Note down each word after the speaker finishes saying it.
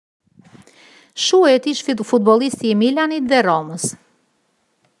Shuhet ish-futbollisti I Milanit dhe Romës.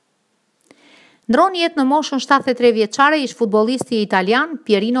 Ndërron jetë në moshën 73 vjeçare ish-futbollisti italian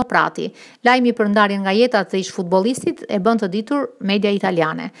Pierino Prati. Lajmi për ndarjen nga jeta të ish-futbollistit e bën të ditur media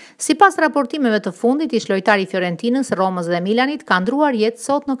italiane. Sipas raportimeve të fundit, ish-lojtari I Fiorentinës, Romës dhe Milanit ka ndërruar jetë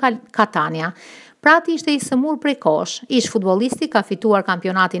sot në Catania. Prati ishte I sëmurë prej kohësh. Ish-futbollisti ka fituar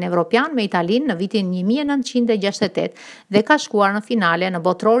kampionatin evropian me Italinë në vitin 1968 dhe ka shkuar në finale në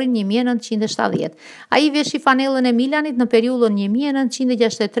botrorin 1970. Ai veshi fanellën e Milanit në periudhën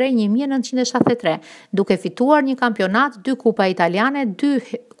 1963-1973, duke fituar një kampionat, 2 kupa italiane,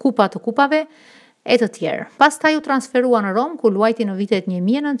 2 kupa të kupave e të tjerë. Pastaj u transferua në Romë, ku luajti në vitet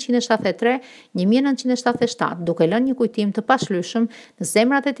 1973-1977, duke lënë një kujtim të pashlyeshëm në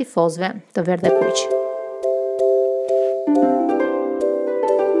zemrat e tifozëve të verdhe kuq.